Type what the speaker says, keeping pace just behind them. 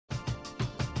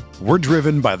We're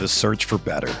driven by the search for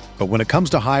better. But when it comes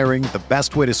to hiring, the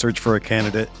best way to search for a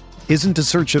candidate isn't to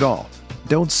search at all.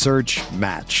 Don't search,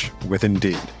 match with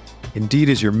Indeed. Indeed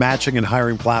is your matching and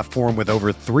hiring platform with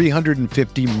over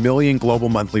 350 million global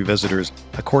monthly visitors,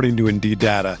 according to Indeed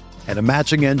data, and a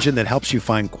matching engine that helps you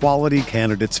find quality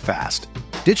candidates fast.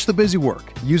 Ditch the busy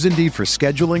work. Use Indeed for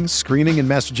scheduling, screening, and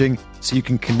messaging so you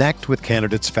can connect with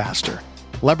candidates faster.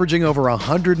 Leveraging over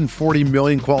 140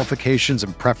 million qualifications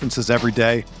and preferences every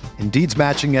day, Indeed's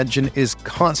matching engine is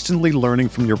constantly learning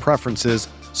from your preferences,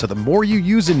 so the more you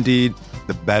use Indeed,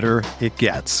 the better it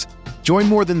gets. Join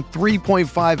more than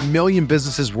 3.5 million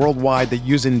businesses worldwide that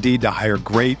use Indeed to hire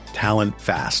great talent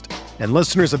fast. And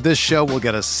listeners of this show will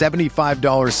get a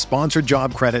 $75 sponsored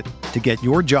job credit to get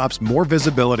your jobs more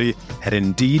visibility at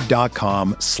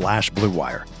Indeed.com/Blue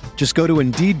Wire. Just go to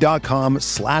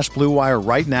Indeed.com/Blue Wire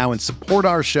right now and support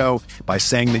our show by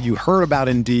saying that you heard about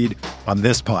Indeed on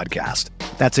this podcast.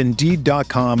 That's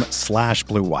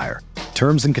Indeed.com/Blue Wire.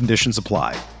 Terms and conditions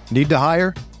apply. Need to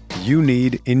hire? You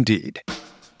need Indeed.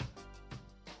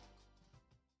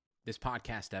 This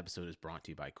podcast episode is brought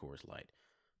to you by Coors Light.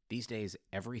 These days,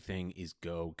 everything is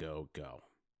go, go, go.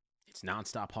 It's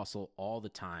nonstop hustle all the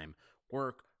time.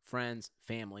 Work, friends,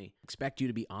 family, expect you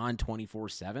to be on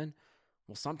 24/7.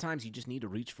 Well, sometimes you just need to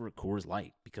reach for a Coors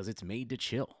Light because it's made to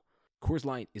chill. Coors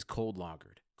Light is cold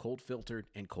lagered, cold filtered,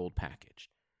 and cold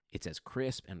packaged. It's as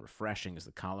crisp and refreshing as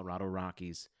the Colorado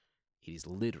Rockies. It is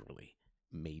literally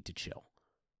made to chill.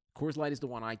 Coors Light is the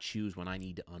one I choose when I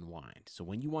need to unwind. So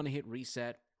when you want to hit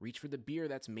reset, reach for the beer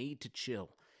that's made to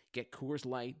chill. Get Coors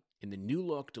Light in the new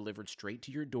look delivered straight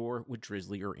to your door with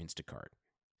Drizzly or Instacart.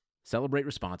 Celebrate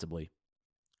responsibly.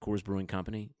 Coors Brewing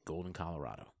Company, Golden,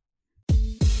 Colorado.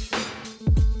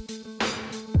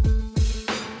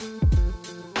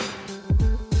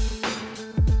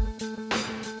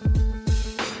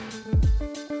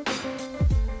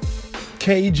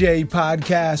 KJ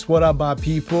Podcast, what up, my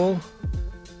people?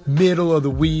 Middle of the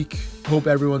week. Hope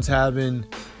everyone's having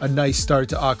a nice start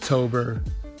to October.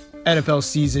 NFL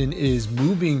season is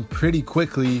moving pretty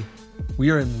quickly. We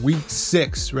are in week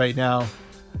 6 right now.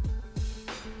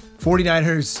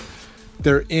 49ers,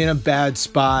 they're in a bad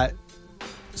spot.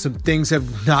 Some things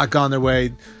have not gone their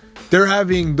way. They're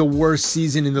having the worst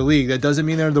season in the league. That doesn't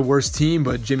mean they're the worst team,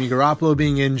 but Jimmy Garoppolo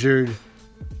being injured.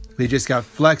 They just got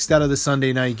flexed out of the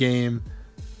Sunday night game.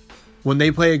 When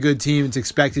they play a good team, it's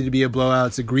expected to be a blowout.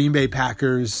 It's the Green Bay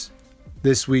Packers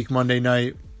this week, Monday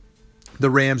night.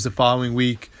 The Rams the following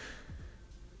week.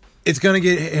 It's going to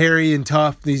get hairy and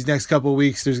tough these next couple of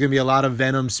weeks. There's going to be a lot of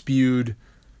venom spewed.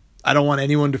 I don't want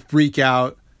anyone to freak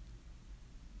out.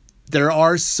 There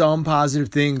are some positive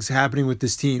things happening with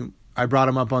this team. I brought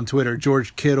them up on Twitter.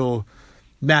 George Kittle,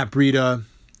 Matt Breida.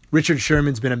 Richard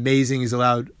Sherman's been amazing. He's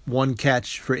allowed 1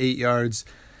 catch for 8 yards.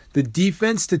 The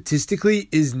defense statistically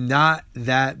is not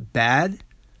that bad.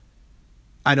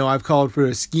 I know I've called for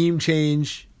a scheme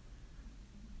change.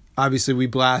 Obviously, we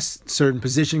blast certain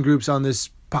position groups on this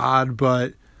pod,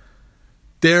 but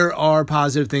there are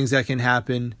positive things that can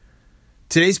happen.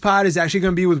 Today's pod is actually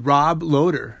going to be with Rob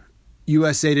Loader,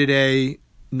 USA Today,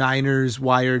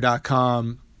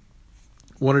 NinersWire.com.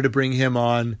 Wanted to bring him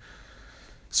on,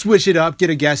 switch it up, get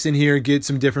a guest in here, get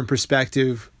some different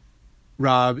perspective.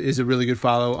 Rob is a really good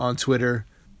follow on Twitter.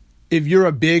 If you're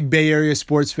a big Bay Area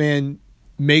sports fan,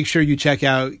 make sure you check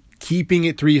out Keeping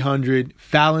It 300,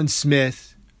 Fallon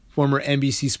Smith, former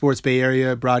NBC Sports Bay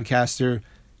Area broadcaster,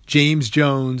 James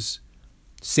Jones,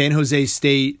 San Jose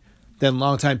State, then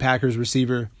longtime Packers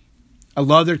receiver. I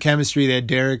love their chemistry. They had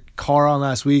Derek Carr on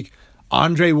last week.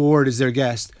 Andre Ward is their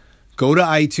guest. Go to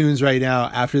iTunes right now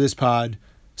after this pod.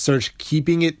 Search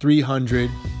Keeping It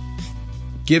 300.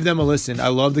 Give them a listen. I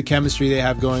love the chemistry they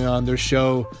have going on. Their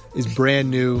show is brand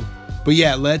new. But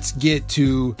yeah, let's get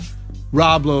to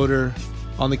Rob Loader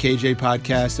on the KJ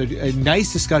Podcast. A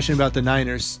nice discussion about the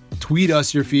Niners. Tweet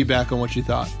us your feedback on what you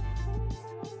thought.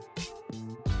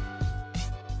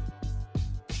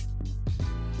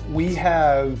 We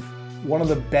have one of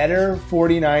the better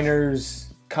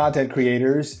 49ers content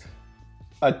creators,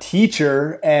 a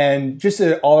teacher, and just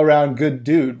an all-around good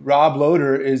dude. Rob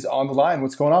Loader is on the line.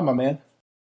 What's going on, my man?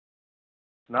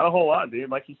 Not a whole lot, dude.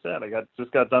 Like you said, I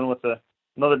just got done with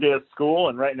another day of school,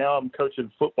 and right now I'm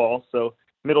coaching football, so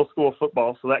middle school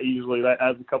football. So that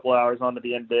adds a couple hours onto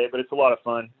the end of the day, but it's a lot of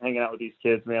fun hanging out with these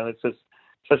kids, man. It's just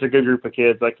such a good group of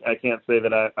kids. I can't say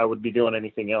that I would be doing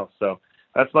anything else. So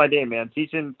that's my day, man.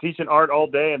 Teaching art all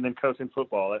day and then coaching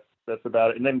football. That's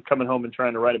about it. And then coming home and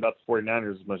trying to write about the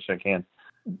 49ers as much as I can.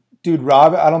 Dude,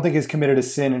 Rob, I don't think has committed a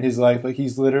sin in his life. Like,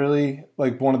 he's literally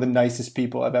like one of the nicest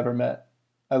people I've ever met.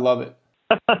 I love it.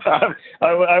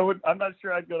 I'm not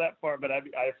sure I'd go that far, but I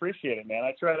appreciate it, man.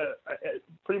 I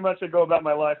pretty much I go about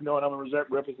my life knowing I'm a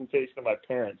representation of my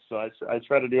parents, so I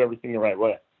try to do everything the right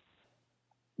way.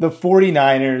 The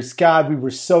 49ers, God, we were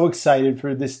so excited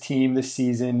for this team this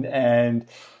season, and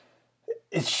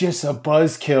it's just a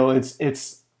buzzkill.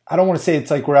 It's I don't want to say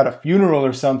it's like we're at a funeral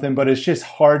or something, but it's just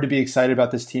hard to be excited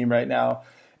about this team right now.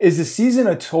 Is the season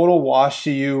a total wash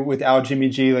to you without Jimmy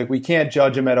G? Like, we can't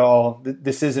judge him at all.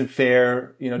 This isn't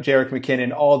fair. Jerick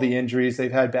McKinnon, all the injuries,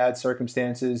 they've had bad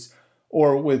circumstances.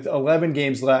 Or with 11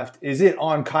 games left, is it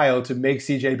on Kyle to make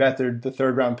C.J. Beathard the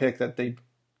third-round pick that they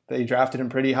drafted him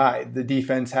pretty high? The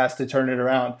defense has to turn it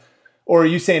around. Or are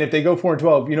you saying if they go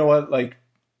 4-12, you know what, like,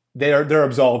 they're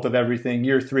absolved of everything.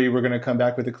 Year 3, we're going to come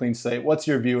back with a clean slate. What's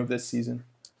your view of this season?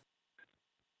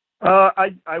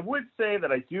 I would say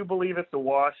that I do believe it's a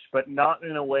wash, but not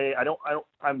in a way.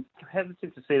 I'm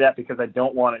hesitant to say that because I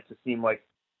don't want it to seem like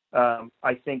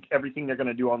I think everything they're going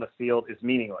to do on the field is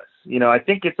meaningless. I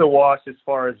think it's a wash as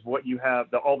far as what you have,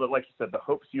 like you said, the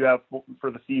hopes you have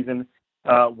for the season,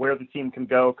 where the team can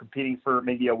go, competing for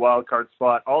maybe a wild card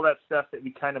spot, all that stuff that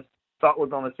we kind of thought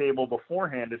was on the table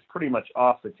beforehand is pretty much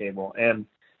off the table. And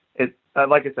it,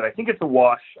 like I said, I think it's a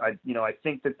wash. I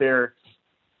think that they're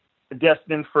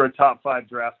destined for a top 5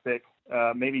 draft pick,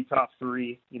 maybe top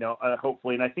 3,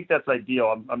 hopefully. And I think that's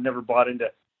ideal. I'm never bought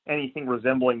into anything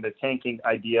resembling the tanking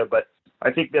idea, but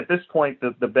I think at this point,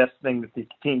 the best thing that the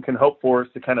team can hope for is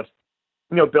to kind of,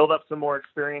 build up some more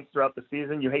experience throughout the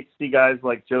season. You hate to see guys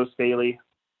like Joe Staley,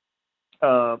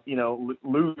 have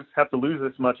to lose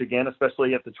this much again,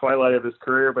 especially at the twilight of his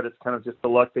career, but it's kind of just the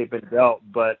luck they've been dealt.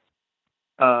 But,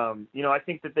 I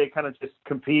think that they kind of just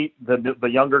compete. The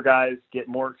younger guys get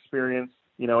more experience.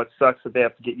 It sucks that they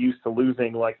have to get used to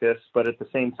losing like this, but at the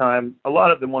same time, a lot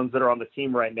of the ones that are on the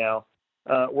team right now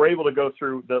were able to go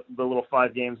through the little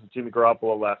 5 games with Jimmy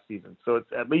Garoppolo last season. So it's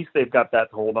at least they've got that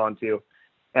to hold on to.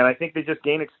 And I think they just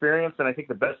gain experience, and I think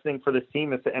the best thing for this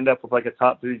team is to end up with like a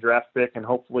top 3 draft pick, and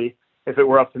hopefully, if it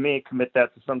were up to me, commit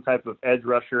that to some type of edge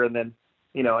rusher. And then,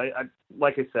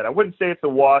 like I said, I wouldn't say it's a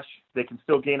wash. They can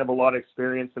still gain up a lot of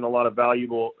experience and a lot of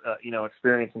valuable,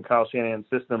 experience in Kyle Shanahan's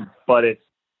system, but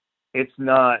it's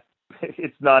not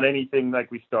anything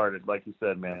like we started, like you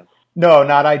said, man. No,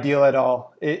 not ideal at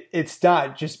all. It's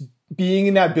not. Just being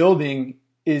in that building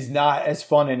is not as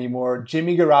fun anymore.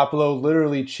 Jimmy Garoppolo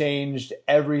literally changed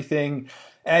everything.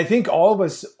 And I think all of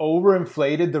us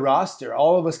overinflated the roster.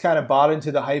 All of us kind of bought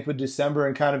into the hype of December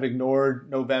and kind of ignored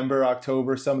November,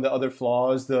 October, some of the other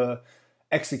flaws, the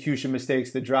execution mistakes,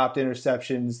 the dropped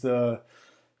interceptions, the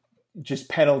just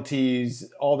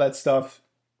penalties, all that stuff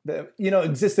that,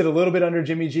 existed a little bit under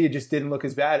Jimmy G. It just didn't look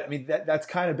as bad. I mean, that's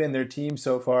kind of been their team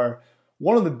so far.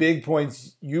 One of the big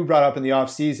points you brought up in the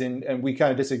offseason, and we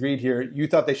kind of disagreed here, you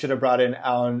thought they should have brought in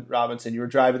Allen Robinson. You were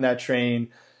driving that train.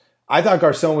 I thought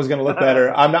Garcon was going to look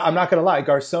better. I'm not going to lie.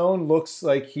 Garcon looks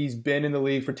like he's been in the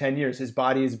league for 10 years. His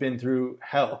body has been through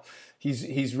hell.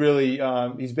 He's really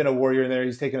he's been a warrior in there.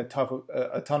 He's taken a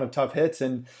ton of tough hits,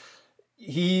 and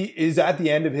he is at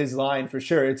the end of his line for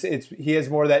sure. He has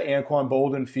more of that Anquan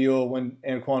Bolden feel when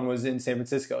Anquan was in San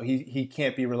Francisco. He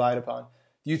can't be relied upon.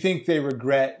 Do you think they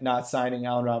regret not signing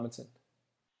Allen Robinson?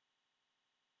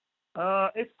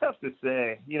 It's tough to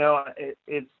say.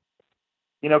 It's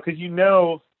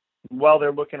because while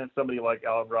they're looking at somebody like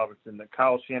Allen Robinson, that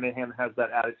Kyle Shanahan has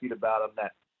that attitude about him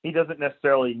that he doesn't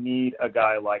necessarily need a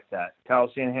guy like that.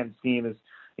 Kyle Shanahan's team is,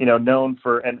 known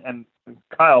for, and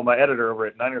Kyle, my editor over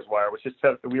at Niners Wire,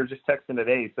 we were just texting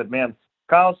today. He said, man,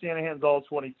 Kyle Shanahan's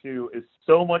All-22 is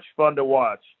so much fun to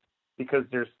watch because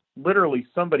there's literally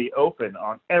somebody open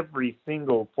on every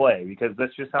single play, because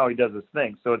that's just how he does his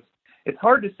thing. So it's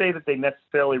hard to say that they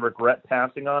necessarily regret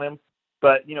passing on him.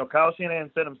 But, Kyle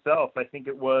Shanahan said himself, I think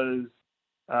it was,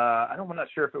 I'm not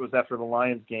sure if it was after the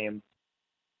Lions game,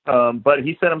 but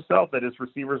he said himself that his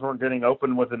receivers weren't getting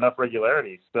open with enough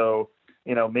regularity. So,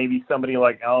 maybe somebody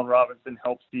like Allen Robinson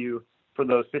helps you for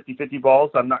those 50-50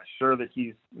 balls. I'm not sure that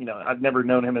he's, I've never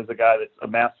known him as a guy that's a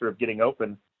master of getting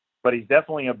open, but he's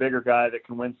definitely a bigger guy that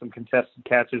can win some contested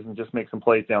catches and just make some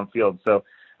plays downfield. So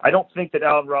I don't think that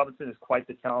Allen Robinson is quite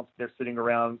the talent they're sitting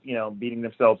around, beating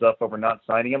themselves up over not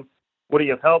signing him. Would he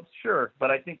have helped? Sure.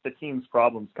 But I think the team's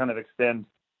problems kind of extend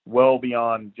well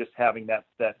beyond just having that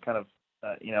kind of,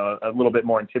 a little bit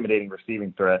more intimidating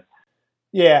receiving threat.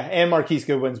 Yeah, and Marquise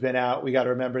Goodwin's been out. We got to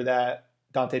remember that.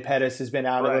 Dante Pettis has been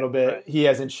out a little bit. Right. He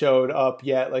hasn't showed up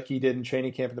yet like he did in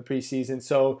training camp in the preseason.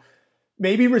 So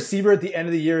maybe receiver at the end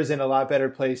of the year is in a lot better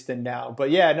place than now.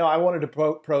 But yeah, no, I wanted to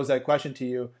pose that question to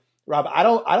you. Rob, I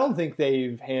don't think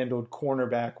they've handled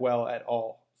cornerback well at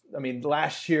all. I mean,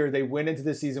 last year they went into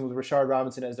the season with Rashard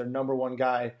Robinson as their number one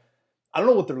guy. I don't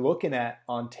know what they're looking at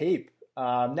on tape.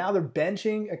 Now they're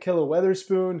benching Ahkello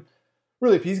Witherspoon.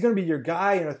 Really, if he's going to be your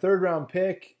guy in a third-round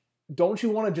pick, don't you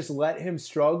want to just let him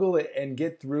struggle and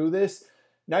get through this?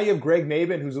 Now you have Greg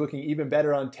Maben, who's looking even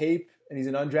better on tape, and he's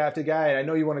an undrafted guy. And I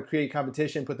know you want to create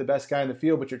competition, put the best guy in the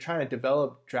field, but you're trying to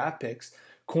develop draft picks.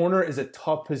 Corner is a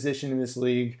tough position in this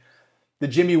league. The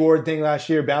Jimmy Ward thing last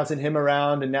year, bouncing him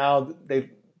around, and now they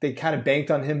kind of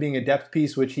banked on him being a depth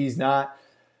piece, which he's not.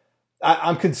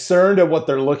 I'm concerned at what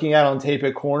they're looking at on tape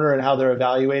at corner and how they're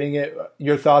evaluating it.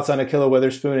 Your thoughts on Ahkello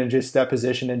Witherspoon and just that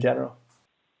position in general?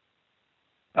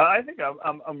 I think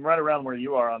I'm right around where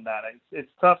you are on that. It's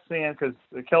tough seeing because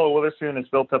Ahkello Witherspoon has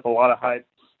built up a lot of hype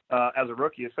as a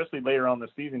rookie, especially later on the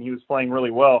season. He was playing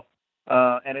really well,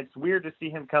 and it's weird to see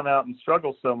him come out and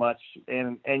struggle so much.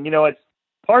 And it's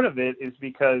part of it is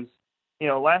because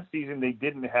last season they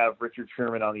didn't have Richard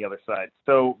Sherman on the other side,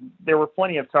 so there were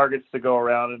plenty of targets to go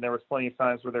around, and there was plenty of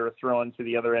times where they were throwing to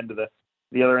the other end of the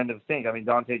sink. I mean,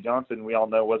 Dante Johnson, we all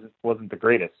know wasn't the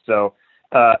greatest. So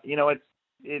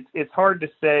it's hard to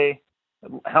say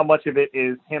how much of it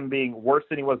is him being worse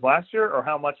than he was last year, or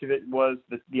how much of it was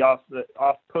the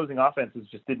opposing offenses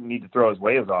just didn't need to throw his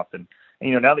way as often.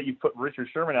 And now that you've put Richard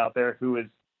Sherman out there, who is,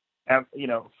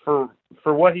 for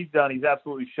what he's done, he's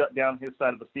absolutely shut down his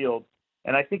side of the field.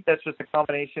 And I think that's just a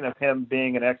combination of him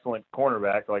being an excellent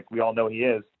cornerback, like we all know he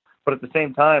is. But at the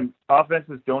same time,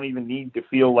 offenses don't even need to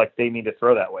feel like they need to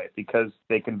throw that way because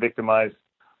they can victimize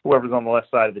whoever's on the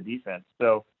left side of the defense.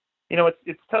 So,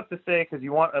 it's tough to say because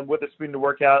you want Witherspoon to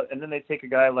work out, and then they take a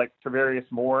guy like Travarius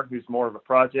Moore, who's more of a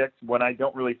project, when I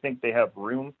don't really think they have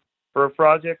room for a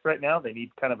project right now. They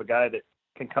need kind of a guy that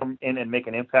can come in and make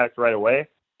an impact right away.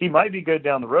 He might be good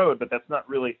down the road, but doesn't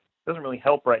really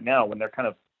help right now when they're kind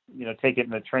of take it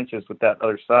in the trenches with that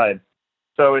other side.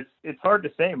 So it's hard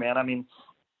to say, man. I mean,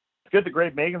 it's good that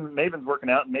Greg Maben's working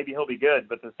out, and maybe he'll be good,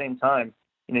 but at the same time,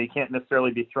 you can't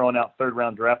necessarily be throwing out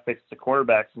third-round draft picks to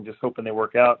quarterbacks and just hoping they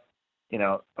work out,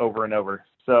 over and over.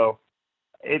 So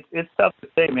it's tough to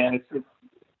say, man.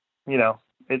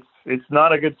 It's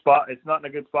not a good spot. It's not in a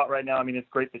good spot right now. I mean, it's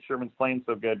great that Sherman's playing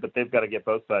so good, but they've got to get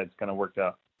both sides kind of worked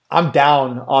out. I'm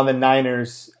down on the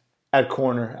Niners at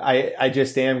corner. I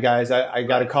just am, guys. I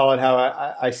got to call it how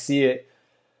I see it.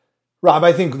 Rob,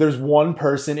 I think there's one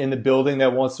person in the building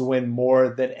that wants to win more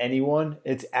than anyone.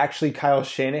 It's actually Kyle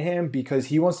Shanahan, because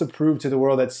he wants to prove to the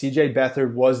world that C.J.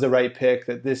 Beathard was the right pick,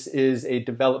 that this is a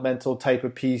developmental type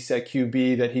of piece at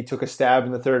QB, that he took a stab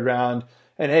in the third round,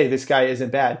 and hey, this guy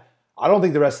isn't bad. I don't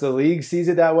think the rest of the league sees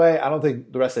it that way. I don't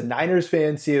think the rest of Niners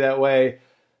fans see it that way.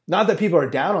 Not that people are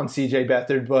down on C.J.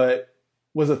 Beathard, but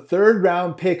was a third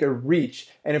round pick a reach?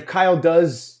 And if Kyle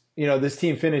does, this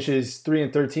team finishes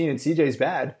 3-13 and CJ's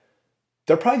bad,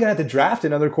 they're probably going to have to draft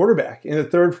another quarterback in the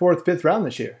 3rd, 4th, 5th round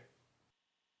this year.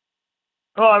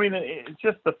 Well, I mean, it's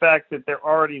just the fact that they were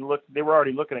already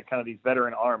looking at kind of these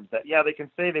veteran arms that, they can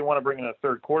say they want to bring in a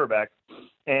third quarterback,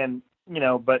 and,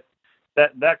 but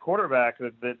that quarterback,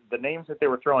 the names that they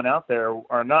were throwing out there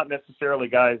are not necessarily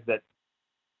guys that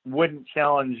wouldn't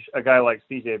challenge a guy like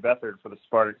C.J. Beathard for the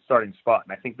starting spot.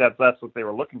 And I think that's what they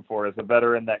were looking for, is a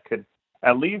veteran that could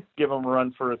at least give him a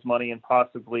run for his money and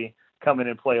possibly come in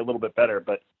and play a little bit better.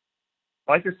 But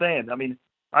like you're saying, I mean,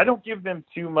 I don't give them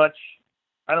too much.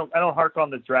 I don't hark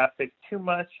on the draft pick too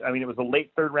much. I mean, it was a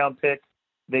late 3rd round pick.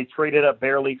 They traded up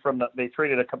barely they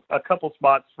traded a couple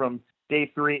spots from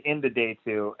day 3 into day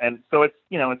 2. And so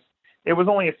it was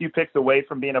only a few picks away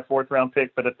from being a 4th round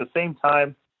pick, but at the same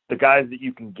time, the guys that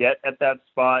you can get at that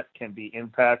spot can be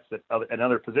impacts at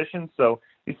other positions. So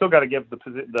you still got to give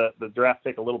the draft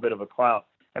pick a little bit of a clout.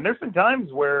 And there's been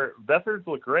times where Beathard's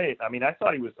looked great. I mean, I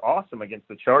thought he was awesome against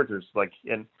the Chargers.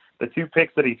 And the 2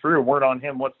 picks that he threw weren't on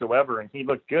him whatsoever, and he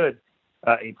looked good.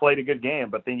 He played a good game.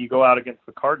 But then you go out against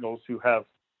the Cardinals, who have,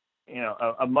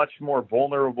 a much more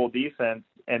vulnerable defense,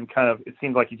 and kind of it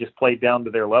seems like he just played down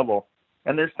to their level.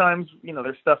 And there's times,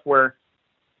 there's stuff where,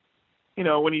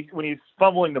 when he's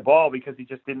fumbling the ball because he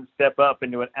just didn't step up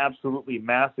into an absolutely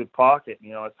massive pocket,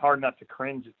 it's hard not to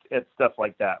cringe at stuff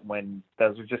like that, when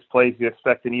those are just plays you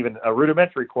expect even a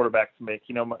rudimentary quarterback to make.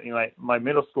 My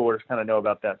middle schoolers kind of know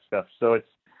about that stuff. So it's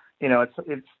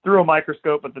through a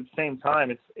microscope, but at the same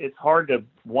time, it's hard to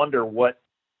wonder what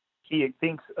he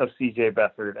thinks of C.J.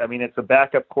 Beathard. I mean, it's a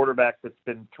backup quarterback that's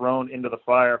been thrown into the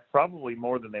fire probably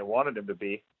more than they wanted him to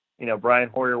be. Brian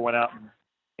Hoyer went out and,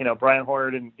 Brian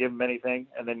Hoyer didn't give him anything,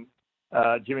 and then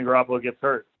Jimmy Garoppolo gets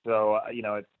hurt. So,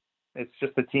 it's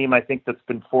just a team, I think, that's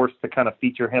been forced to kind of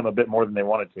feature him a bit more than they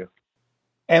wanted to.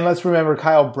 And let's remember,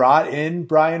 Kyle brought in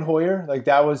Brian Hoyer. Like,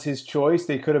 that was his choice.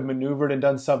 They could have maneuvered and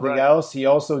done something else. He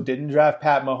also didn't draft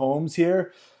Pat Mahomes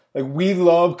here. Like, we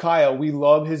love Kyle. We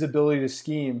love his ability to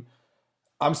scheme.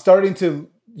 I'm starting to,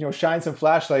 shine some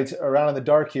flashlights around in the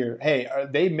dark here. Hey, are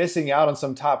they missing out on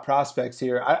some top prospects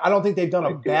here? I don't think they've done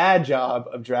a bad job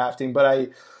of drafting, but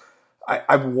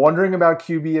I'm wondering about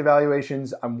QB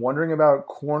evaluations. I'm wondering about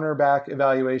cornerback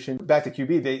evaluation. Back to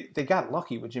QB, they got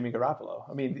lucky with Jimmy Garoppolo.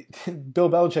 I mean, Bill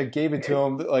Belichick gave it to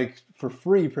him like for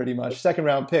free, pretty much, second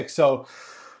round pick. So,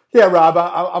 yeah, Rob,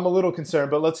 I'm a little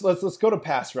concerned, but let's go to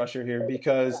pass rusher here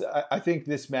because I think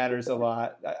this matters a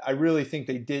lot. I really think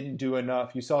they didn't do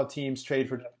enough. You saw teams trade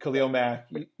for Khalil Mack.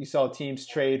 You saw teams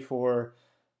trade for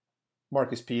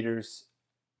Marcus Peters.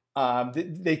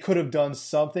 They could have done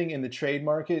something in the trade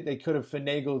market. They could have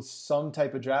finagled some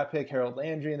type of draft pick, Harold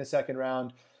Landry in the second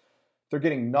round. They're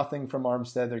getting nothing from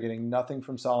Armstead. They're getting nothing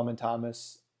from Solomon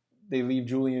Thomas. They leave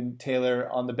Julian Taylor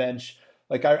on the bench.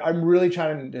 Like, I'm really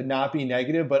trying to not be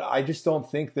negative, but I just don't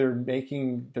think they're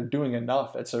doing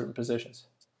enough at certain positions.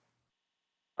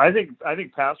 I think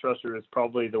pass rusher is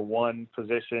probably the one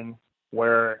position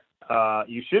where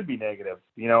you should be negative.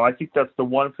 I think that's the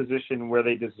one position where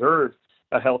they deserve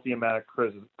a healthy amount of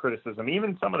criticism.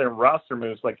 Even some of their roster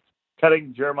moves, like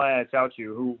cutting Jeremiah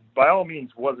Tauchu, who by all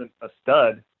means wasn't a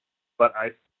stud, but I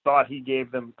thought he gave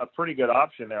them a pretty good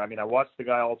option there. I mean, I watched the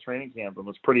guy all training camp and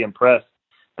was pretty impressed.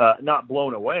 Not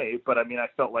blown away, but I mean, I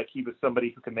felt like he was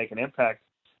somebody who could make an impact,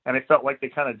 and I felt like they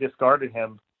kind of discarded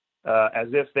him as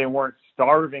if they weren't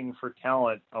starving for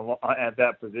talent at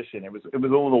that position. It was a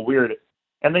little weird.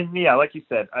 And then, yeah, like you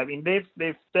said, I mean,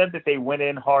 they've said that they went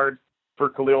in hard for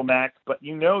Khalil Mack, but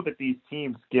that these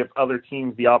teams give other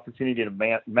teams the opportunity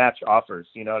to match offers.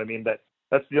 You know what I mean?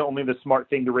 That's the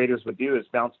smart thing the Raiders would do is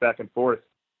bounce back and forth.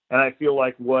 And I feel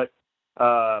like what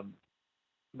the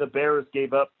Bears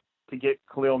gave up to get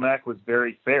Khalil Mack was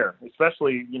very fair,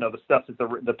 especially, the stuff that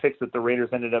the picks that the Raiders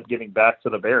ended up giving back to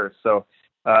the Bears. So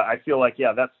I feel like,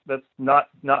 yeah, that's not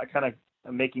kind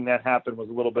of making that happen was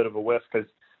a little bit of a whiff, because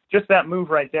just that move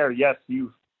right there, yes,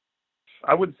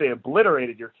 I wouldn't say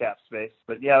obliterated your cap space,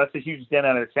 but yeah, that's a huge dent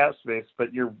out of your cap space,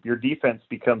 but your defense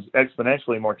becomes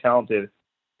exponentially more talented.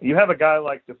 You have a guy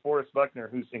like DeForest Buckner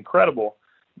who's incredible,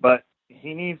 but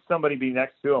he needs somebody to be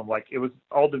next to him. Like, it was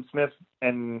Aldon Smith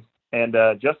and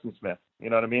Justin Smith. You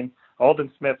know what I mean?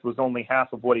 Aldon Smith was only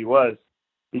half of what he was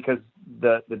because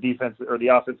the defense or the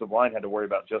offensive line had to worry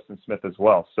about Justin Smith as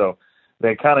well. So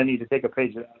they kind of need to take a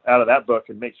page out of that book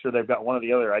and make sure they've got one or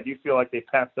the other. I do feel like they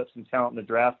passed up some talent in the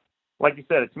draft. Like you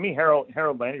said, to me, Harold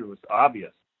Landry was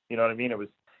obvious. You know what I mean?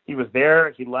 He was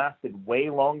there. He lasted way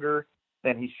longer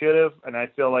than he should have, and I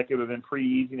feel like it would have been pretty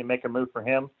easy to make a move for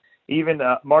him. Even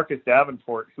Marcus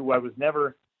Davenport, who I was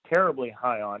never terribly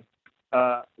high on,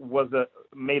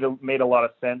 made a lot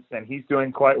of sense, and he's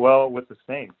doing quite well with the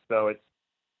Saints. So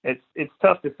it's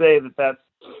tough to say that's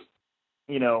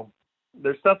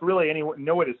there's stuff really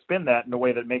no way to spin that in a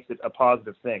way that makes it a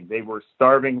positive thing. They were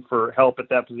starving for help at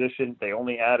that position. They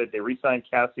re-signed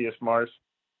Cassius Marsh,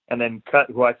 and then cut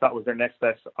who I thought was their next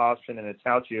best option in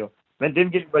Tauchu, then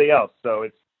didn't get anybody else. So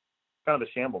it's kind of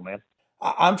a shamble, man.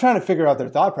 I'm trying to figure out their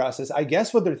thought process. I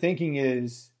guess what they're thinking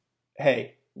is,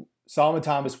 hey, Solomon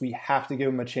Thomas, we have to give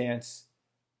him a chance.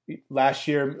 Last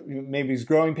year, maybe he's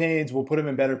growing pains. We'll put him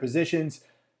in better positions.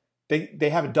 They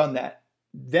haven't done that.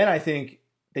 Then I think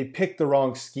they picked the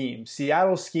wrong scheme.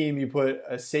 Seattle's scheme, you put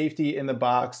a safety in the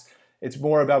box. It's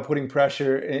more about putting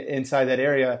pressure inside that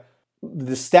area.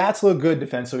 The stats look good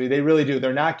defensively. They really do.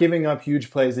 They're not giving up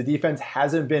huge plays. The defense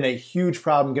hasn't been a huge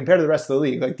problem compared to the rest of the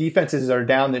league. Like, defenses are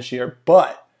down this year,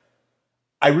 but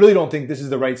I really don't think this is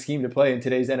the right scheme to play in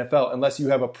today's NFL unless you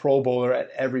have a Pro Bowler at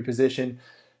every position.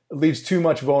 It leaves too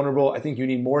much vulnerable. I think you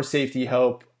need more safety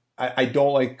help. I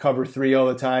don't like cover 3 all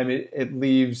the time. It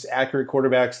leaves accurate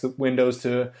quarterbacks the windows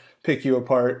to pick you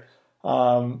apart.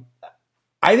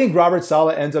 I think Robert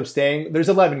Saleh ends up staying. There's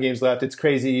 11 games left. It's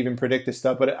crazy to even predict this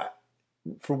stuff, but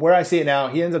from where I see it now,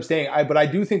 he ends up staying. But I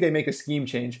do think they make a scheme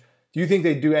change. Do you think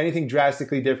they do anything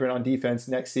drastically different on defense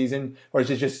next season, or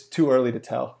is it just too early to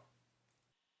tell?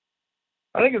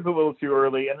 I think it's a little too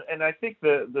early, and I think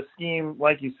the scheme,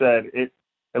 like you said, it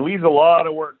leaves a lot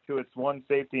of work to its one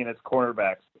safety and its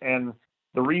cornerbacks. And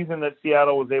the reason that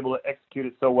Seattle was able to execute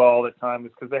it so well all the time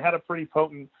is because they had a pretty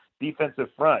potent defensive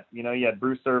front. You had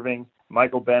Bruce Irving,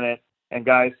 Michael Bennett, and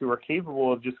guys who are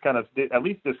capable of just kind of at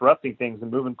least disrupting things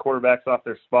and moving quarterbacks off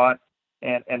their spot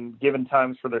and giving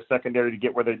times for their secondary to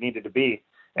get where they needed to be.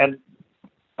 And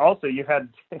also you had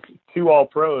 2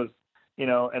 All-Pros,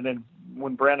 and then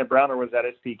when Brandon Browner was at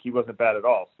his peak, he wasn't bad at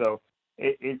all. So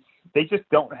it's they just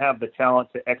don't have the talent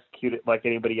to execute it like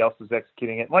anybody else is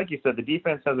executing it. Like you said, the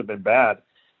defense hasn't been bad.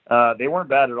 They weren't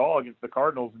bad at all against the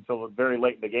Cardinals until very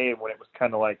late in the game when it was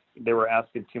kind of like they were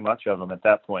asking too much of them at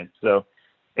that point. So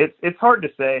it's hard to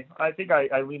say. I think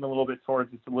I lean a little bit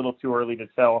towards it's a little too early to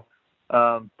tell.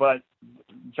 But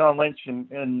John Lynch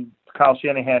and Kyle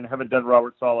Shanahan haven't done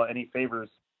Robert Saleh any favors.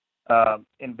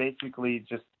 And basically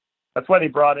just that's why they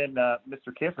brought in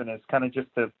Mr. Kiffin, is kind of just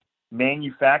to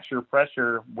manufacture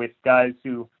pressure with guys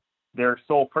who their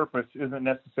sole purpose isn't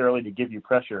necessarily to give you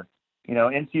pressure.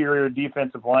 Interior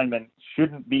defensive linemen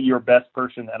shouldn't be your best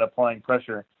person at applying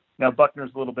pressure. Now,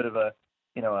 Buckner's a little bit of an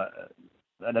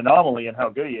anomaly in how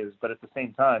good he is, but at the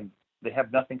same time, they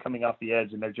have nothing coming off the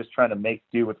edge, and they're just trying to make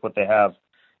do with what they have.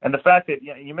 And the fact that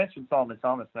you mentioned Solomon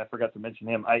Thomas, and I forgot to mention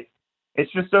him,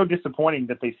 it's just so disappointing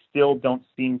that they still don't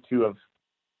seem to have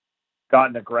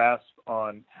gotten a grasp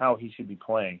on how he should be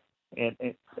playing. And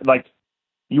like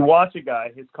you watch a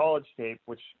guy, his college tape,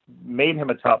 which made him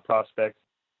a top prospect,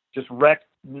 just wrecked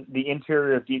the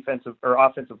interior of defensive or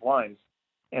offensive lines,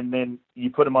 and then you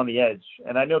put him on the edge.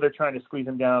 And I know they're trying to squeeze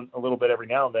him down a little bit every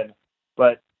now and then,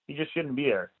 but he just shouldn't be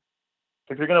there.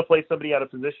 If you're going to play somebody out of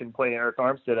position, play Eric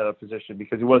Armstead out of position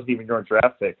because he wasn't even your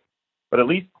draft pick. But at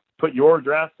least put your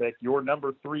draft pick, your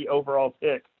number 3 overall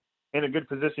pick, in a good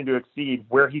position to exceed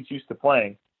where he's used to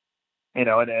playing. And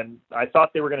I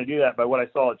thought they were going to do that by what I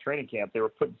saw at training camp. They were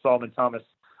putting Solomon Thomas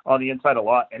on the inside a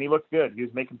lot, and he looked good. He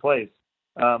was making plays.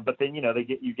 But then,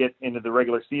 you get into the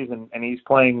regular season, and he's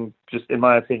playing, just in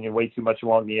my opinion, way too much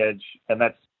along the edge. And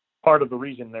that's part of the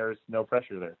reason there's no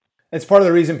pressure there. It's part of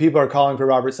the reason people are calling for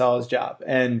Robert Saleh's job.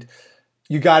 And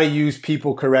you got to use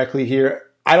people correctly here.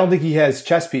 I don't think he has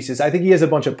chess pieces. I think he has a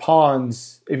bunch of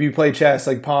pawns. If you play chess,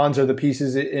 like pawns are the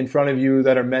pieces in front of you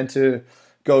that are meant to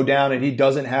go down, and he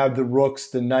doesn't have the rooks,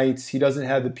 the knights. He doesn't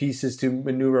have the pieces to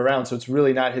maneuver around, so it's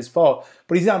really not his fault.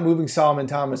 But he's not moving Solomon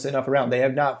Thomas enough around. They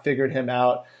have not figured him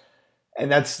out,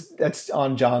 and that's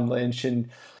on John Lynch. And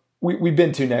we've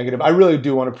been too negative. I really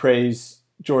do want to praise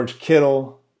George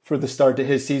Kittle for the start to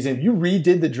his season. If you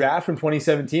redid the draft from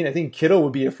 2017, I think Kittle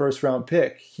would be a first-round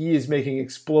pick. He is making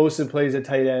explosive plays at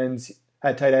tight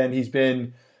end. He's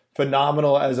been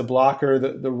phenomenal as a blocker.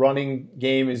 The running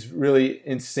game is really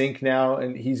in sync now,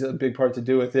 and he's a big part to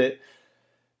do with it.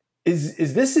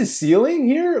 Is this his ceiling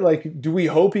here? Like, do we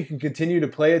hope he can continue to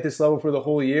play at this level for the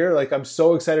whole year? Like, I'm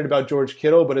so excited about George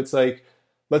Kittle, but it's like,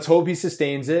 let's hope he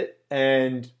sustains it.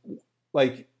 And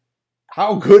like,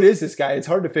 how good is this guy? It's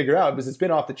hard to figure out because it's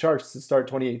been off the charts to start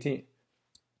 2018.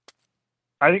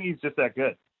 I think he's just that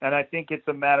good. And I think it's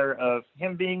a matter of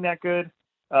him being that good.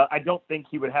 I don't think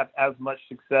he would have as much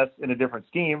success in a different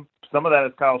scheme. Some of that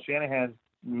is Kyle Shanahan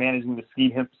managing to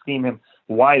scheme him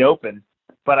wide open.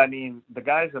 But, I mean, the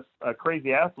guy's a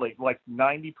crazy athlete. Like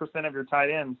 90% of your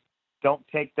tight ends don't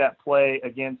take that play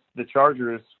against the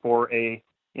Chargers for a,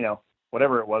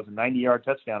 whatever it was, a 90-yard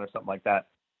touchdown or something like that.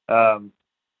 90%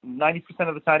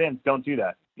 of the tight ends don't do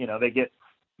that. They get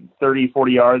 30,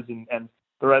 40 yards, and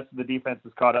the rest of the defense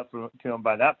is caught up to him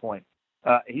by that point.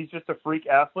 He's just a freak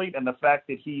athlete, and the fact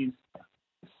that he's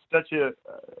such a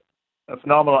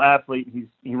phenomenal athlete,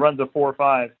 he runs a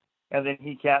 4.5, and then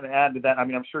he can add to that. I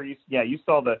mean, I'm sure you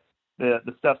saw the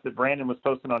stuff that Brandon was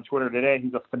posting on Twitter today.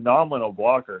 He's a phenomenal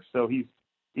blocker. So he's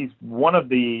one of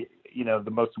the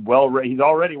the most he's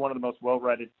already one of the most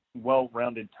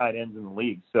well-rounded tight ends in the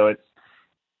league. So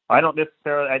I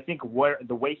think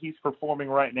the way he's performing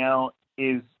right now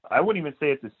is, I wouldn't even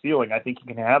say it's a ceiling. I think he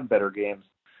can have better games.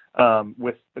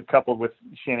 Coupled with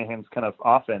Shanahan's kind of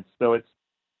offense. So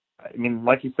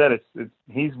like you said,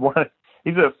 he's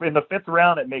in the 5th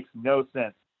round. It makes no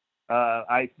sense.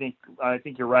 I think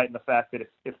you're right in the fact that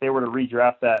if they were to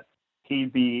redraft that,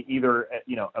 he'd be either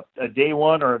a day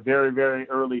 1 or a very, very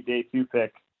early day 2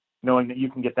 pick, knowing that you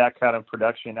can get that kind of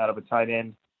production out of a tight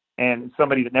end and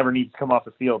somebody that never needs to come off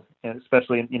the field, and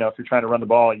especially if you're trying to run the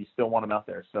ball, you still want him out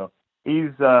there. So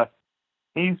he's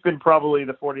been probably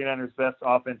the 49ers' best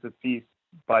offensive piece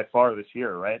by far this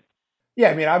year, right? Yeah,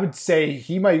 I mean, I would say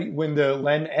he might win the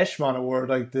Len Eschman Award,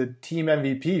 like the team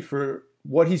MVP, for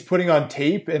what he's putting on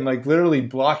tape and like literally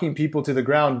blocking people to the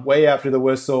ground way after the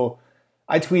whistle.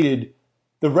 I tweeted,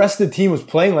 the rest of the team was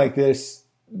playing like this,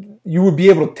 you would be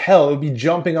able to tell. It would be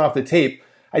jumping off the tape.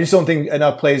 I just don't think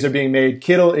enough plays are being made.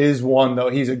 Kittle is one, though.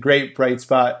 He's a great bright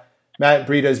spot. Matt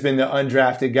Breida has been the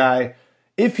undrafted guy.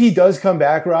 If he does come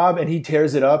back, Rob, and he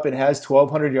tears it up and has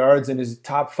 1,200 yards and is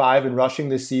top 5 in rushing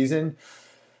this season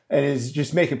and is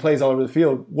just making plays all over the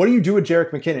field, what do you do with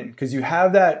Jerick McKinnon? Because you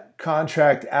have that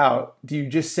contract out. Do you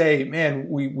just say, man,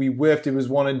 we whiffed, it was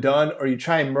one and done, or you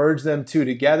try and merge them two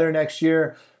together next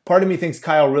year? Part of me thinks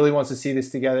Kyle really wants to see this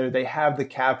together. They have the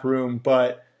cap room,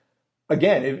 but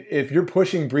again, if you're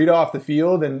pushing Breida off the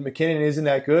field and McKinnon isn't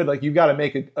that good, like you've got to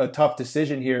make a tough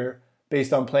decision here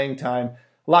based on playing time.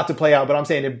 A lot to play out, but I'm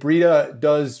saying if Breida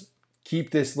does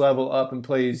keep this level up and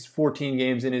plays 14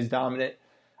 games and is dominant,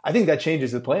 I think that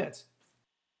changes the plans.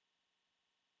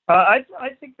 I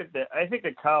think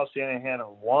that Kyle Shanahan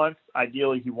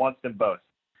ideally he wants them both,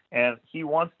 and he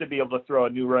wants to be able to throw a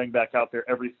new running back out there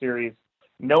every series,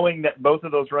 knowing that both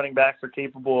of those running backs are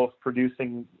capable of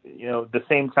producing, the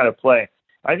same kind of play.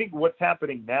 I think what's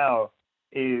happening now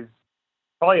is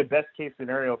probably a best case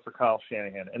scenario for Kyle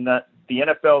Shanahan, and that the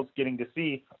NFL is getting to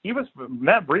see.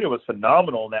 Matt Breida was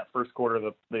phenomenal in that first quarter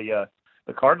of the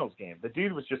Cardinals game. The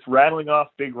dude was just rattling off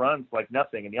big runs like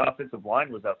nothing, and the offensive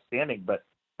line was outstanding. But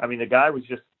I mean, the guy was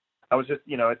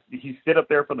you sit up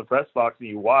there from the press box and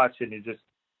you watch, and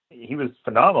he was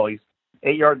phenomenal. He's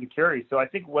 8 yards a carry. So I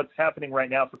think what's happening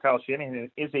right now for Kyle Shanahan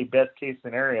is a best case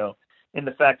scenario in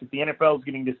the fact that the NFL is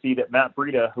getting to see that Matt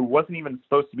Breida, who wasn't even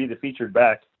supposed to be the featured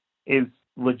back, is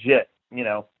legit,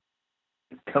 100%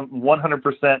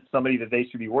 somebody that they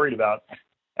should be worried about.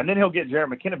 And then he'll get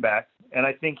Jerick McKinnon back, and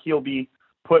I think he'll be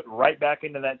put right back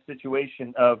into that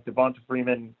situation of Devonta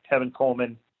Freeman, Tevin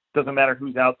Coleman. Doesn't matter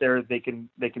who's out there, they can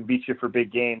beat you for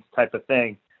big gains type of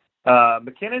thing.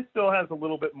 McKinnon still has a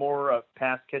little bit more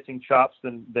pass catching chops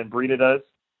than Breida does.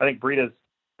 I think Breida's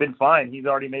been fine. He's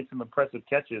already made some impressive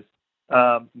catches.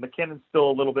 McKinnon's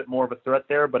still a little bit more of a threat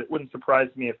there, but it wouldn't surprise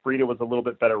me if Breida was a little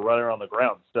bit better runner on the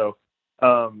ground. So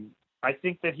I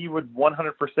think that he would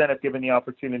 100%, if given the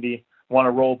opportunity, want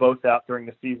to roll both out during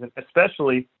the season,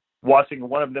 especially watching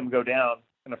one of them go down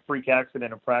in a freak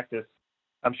accident in practice.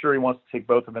 I'm sure he wants to take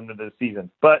both of them into the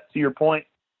season. But to your point,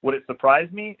 would it surprise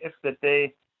me if that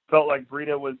they felt like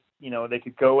Breida was, they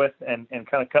could go with and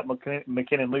kind of cut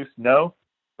McKinnon loose? No.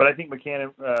 But I think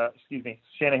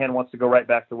Shanahan wants to go right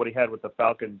back to what he had with the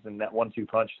Falcons and that 1-2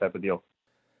 punch type of deal.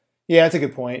 Yeah, that's a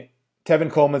good point. Tevin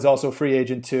Coleman's also a free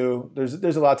agent too.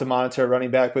 There's a lot to monitor at running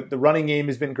back, but the running game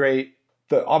has been great.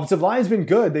 The offensive line's been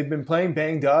good. They've been playing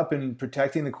banged up and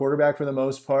protecting the quarterback for the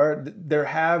most part. There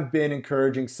have been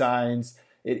encouraging signs.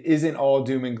 It isn't all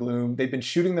doom and gloom. They've been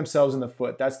shooting themselves in the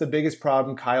foot. That's the biggest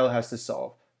problem Kyle has to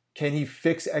solve. Can he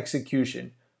fix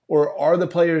execution? Or are the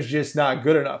players just not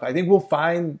good enough? I think we'll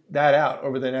find that out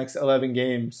over the next 11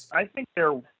 games. I think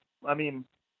if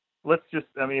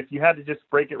you had to just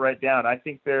break it right down, I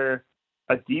think they're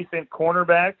a decent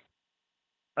cornerback,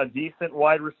 a decent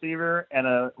wide receiver, and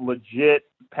a legit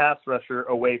pass rusher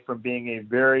away from being a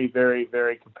very, very,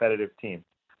 very competitive team.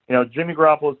 Jimmy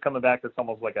Garoppolo is coming back. That's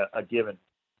almost like a given.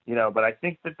 But I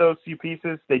think that those few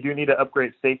pieces, they do need to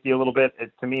upgrade safety a little bit.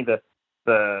 To me, the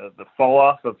fall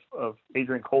off of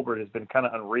Adrian Colbert has been kind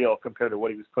of unreal compared to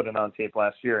what he was putting on tape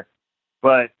last year.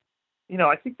 But,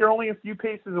 I think they're only a few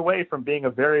paces away from being a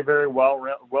very, very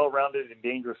well-rounded and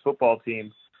dangerous football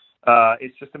team.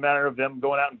 It's just a matter of them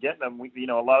going out and getting them.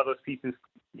 A lot of those pieces,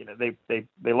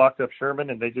 they locked up Sherman,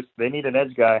 and they need an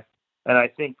edge guy. And I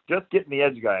think just getting the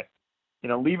edge guy,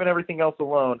 leaving everything else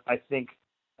alone, I think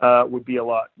would do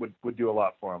a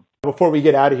lot for him. Before we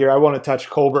get out of here, I want to touch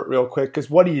Colbert real quick, because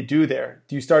what do you do there?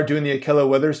 Do you start doing the Ahkello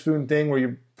Witherspoon thing where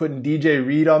you're putting DJ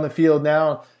Reed on the field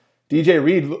now? DJ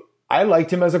Reed, I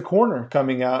liked him as a corner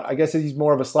coming out. I guess he's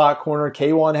more of a slot corner.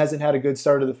 K1 hasn't had a good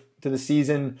start to the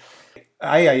season.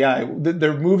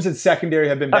 Their moves at secondary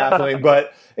have been baffling,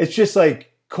 but it's just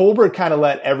like Colbert kind of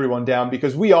let everyone down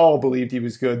because we all believed he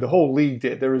was good. The whole league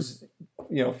did. There was,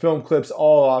 film clips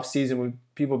all off season with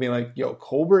people being like, yo,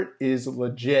 Colbert is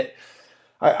legit.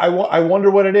 I wonder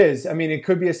what it is. I mean, it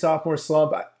could be a sophomore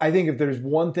slump. I think if there's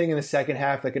one thing in the second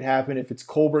half that could happen, if it's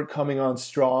Colbert coming on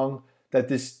strong, that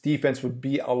this defense would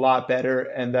be a lot better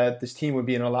and that this team would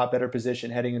be in a lot better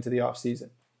position heading into the offseason.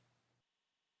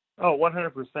 Oh,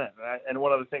 100%. And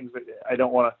one of the things that I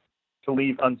don't want to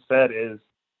leave unsaid is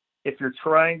if you're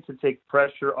trying to take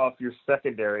pressure off your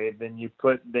secondary, then you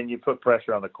put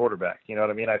pressure on the quarterback. You know what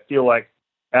I mean? I feel like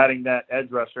adding that edge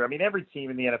rusher. I mean, every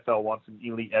team in the NFL wants an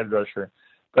elite edge rusher.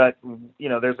 But,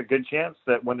 there's a good chance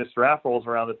that when this draft rolls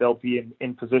around that they'll be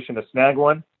in position to snag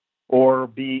one or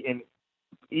be in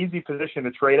easy position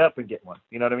to trade up and get one.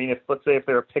 You know what I mean? Let's say if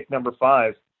they're pick number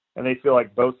 5 and they feel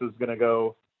like Nick Bosa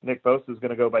is going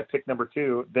to go by pick number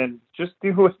 2, then just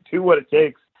do what it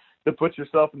takes to put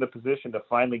yourself in the position to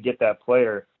finally get that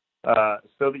player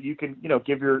so that you can,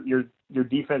 give your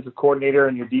defensive coordinator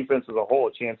and your defense as a whole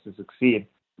a chance to succeed.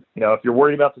 If you're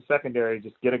worried about the secondary,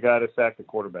 just get a guy to sack the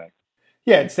quarterback.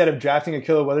 Yeah, instead of drafting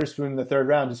Ahkello Witherspoon in the third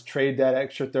round, just trade that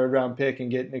extra third-round pick and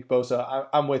get Nick Bosa.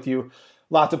 I'm with you.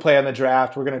 lot to play on the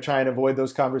draft. We're going to try and avoid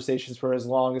those conversations for as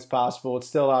long as possible. It's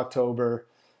still October.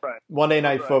 Right. Monday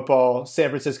Night Football, San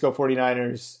Francisco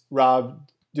 49ers. Rob,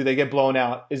 do they get blown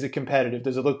out? Is it competitive?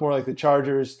 Does it look more like the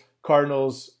Chargers,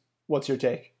 Cardinals? What's your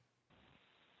take?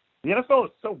 The NFL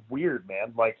is so weird,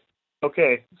 man. Like,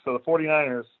 okay, so the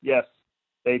 49ers, yes,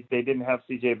 they didn't have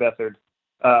C.J. Beathard.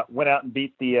 Went out and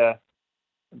beat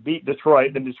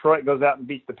Detroit. Then Detroit goes out and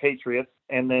beats the Patriots,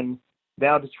 and then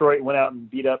now Detroit went out and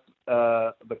beat up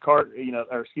the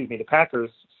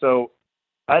Packers. So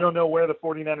I don't know where the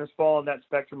 49ers fall in that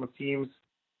spectrum of teams.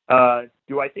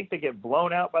 Do I think they get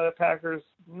blown out by the Packers?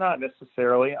 Not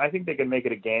necessarily. I think they can make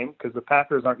it a game because the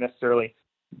Packers aren't necessarily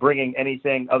bringing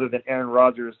anything other than Aaron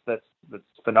Rodgers that's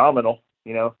phenomenal,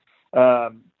 you know.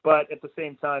 But at the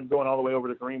same time, going all the way over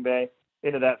to Green Bay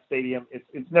into that stadium,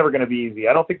 it's never going to be easy.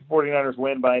 I don't think the 49ers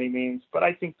win by any means, but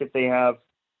I think that they have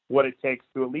what it takes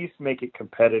to at least make it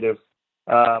competitive.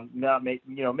 Not make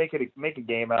a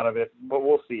game out of it, but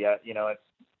we'll see.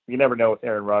 You never know with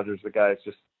Aaron Rodgers. The guy is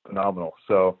just phenomenal.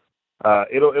 So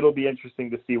it'll be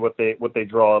interesting to see what they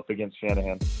draw up against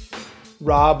Shanahan.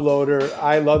 Rob Loader,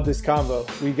 I love this combo.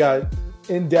 We got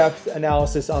in-depth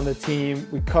analysis on the team.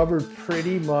 We covered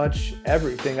pretty much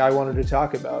everything I wanted to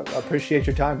talk about. I appreciate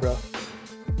your time, bro.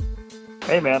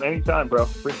 Hey, man, anytime, bro.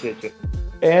 Appreciate you.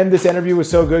 And this interview was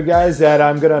so good, guys, that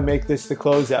I'm going to make this the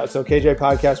closeout. So KJ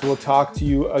Podcast will talk to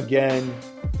you again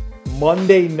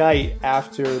Monday night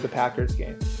after the Packers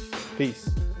game. Peace.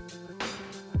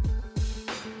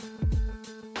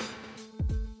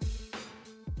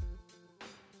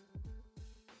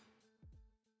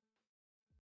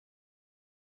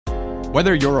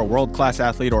 Whether you're a world-class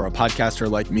athlete or a podcaster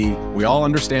like me, we all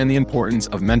understand the importance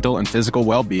of mental and physical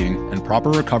well-being and proper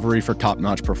recovery for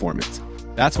top-notch performance.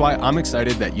 That's why I'm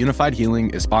excited that Unified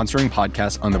Healing is sponsoring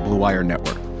podcasts on the Blue Wire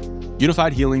Network.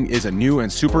 Unified Healing is a new and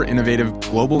super innovative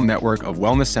global network of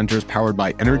wellness centers powered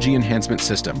by Energy Enhancement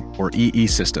System, or EE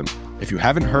System. If you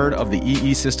haven't heard of the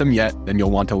EE System yet, then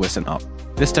you'll want to listen up.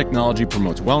 This technology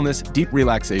promotes wellness, deep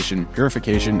relaxation,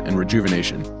 purification, and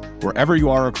rejuvenation. Wherever you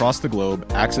are across the globe,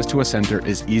 access to a center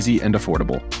is easy and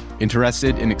affordable.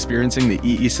 Interested in experiencing the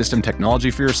EE System technology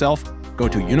for yourself? Go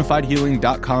to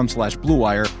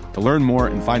unifiedhealing.com/bluewire to learn more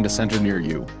and find a center near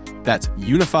you. That's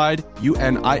unified,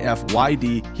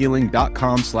 UNIFYD,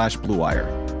 healing.com/bluewire.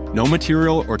 No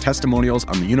material or testimonials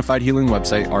on the Unified Healing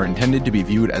website are intended to be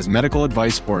viewed as medical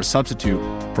advice or a substitute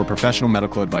for professional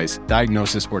medical advice,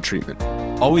 diagnosis, or treatment.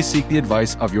 Always seek the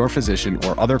advice of your physician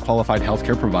or other qualified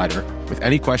healthcare provider with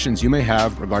any questions you may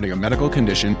have regarding a medical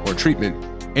condition or treatment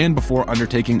and before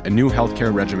undertaking a new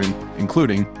healthcare regimen,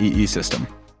 including EE System.